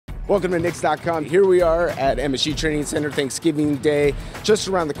Welcome to Knicks.com. Here we are at MSG Training Center, Thanksgiving Day, just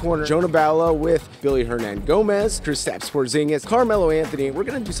around the corner. Jonah Ballow with Billy Hernan-Gomez, Kristaps Porzingis, Carmelo Anthony. We're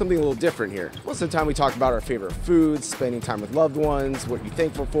going to do something a little different here. Most of the time we talk about our favorite foods, spending time with loved ones, what you're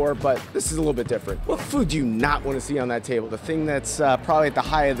thankful for, but this is a little bit different. What food do you not want to see on that table? The thing that's probably at the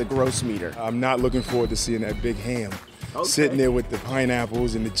high of the gross meter. I'm not looking forward to seeing that big ham. Okay. Sitting there with the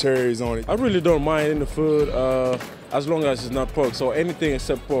pineapples and the cherries on it. I really don't mind any food as long as it's not pork, so anything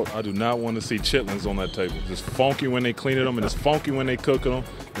except pork. I do not want to see chitlins on that table. It's funky when they cleaning them, and it's funky when they cooking them,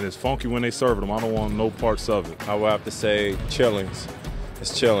 and it's funky when they serving them. I don't want no parts of it. I would have to say chillings.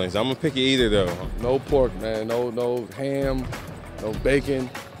 It's chillings. I'm gonna pick either though. No pork, man. No ham, no bacon,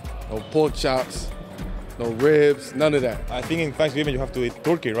 no pork chops, no ribs, none of that. I think in Thanksgiving you have to eat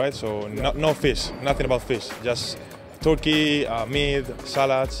turkey, right? So no fish, nothing about fish. Just turkey, meat,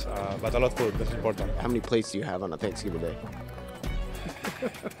 salads, but a lot of food. That's important. How many plates do you have on a Thanksgiving day?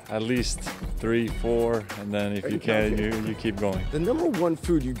 At least 3, 4, and then if you can, you keep going. The number one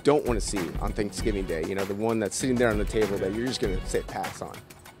food you don't want to see on Thanksgiving Day, you know, the one that's sitting there on the table that you're just going to say pass on.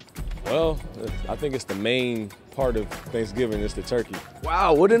 Well, I think it's the main part of Thanksgiving is the turkey.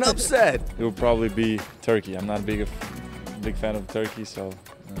 Wow, what an upset. It would probably be turkey. I'm not a big fan of turkey, so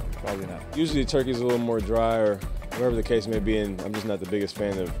no, probably not. Usually turkey's a little more dry or whatever the case may be, and I'm just not the biggest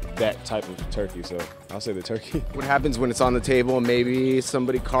fan of that type of turkey, so I'll say the turkey. What happens when it's on the table and maybe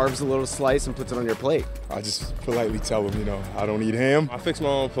somebody carves a little slice and puts it on your plate? I just politely tell them, you know, I don't eat ham. I fix my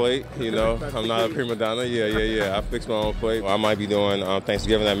own plate, you know. I'm not a prima donna. Yeah. I fix my own plate. I might be doing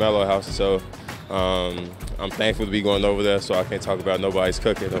Thanksgiving at Mellow House, so I'm thankful to be going over there, so I can't talk about nobody's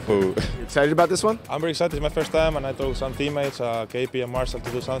cooking or food. You excited about this one? I'm very excited. It's my first time, and I told some teammates, KP and Marshall,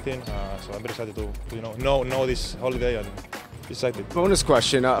 to do something. So I'm very excited to know this holiday and excited. Bonus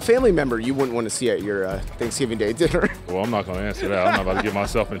question: a family member you wouldn't want to see at your Thanksgiving Day dinner? Well, I'm not going to answer that. I'm not about to get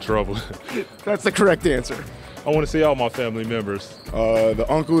myself in trouble. That's the correct answer. I want to see all my family members. The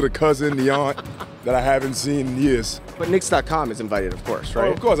uncle, the cousin, the aunt that I haven't seen in years. But Knicks.com is invited, of course, right?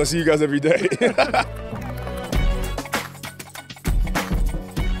 Oh, of course. I see you guys every day.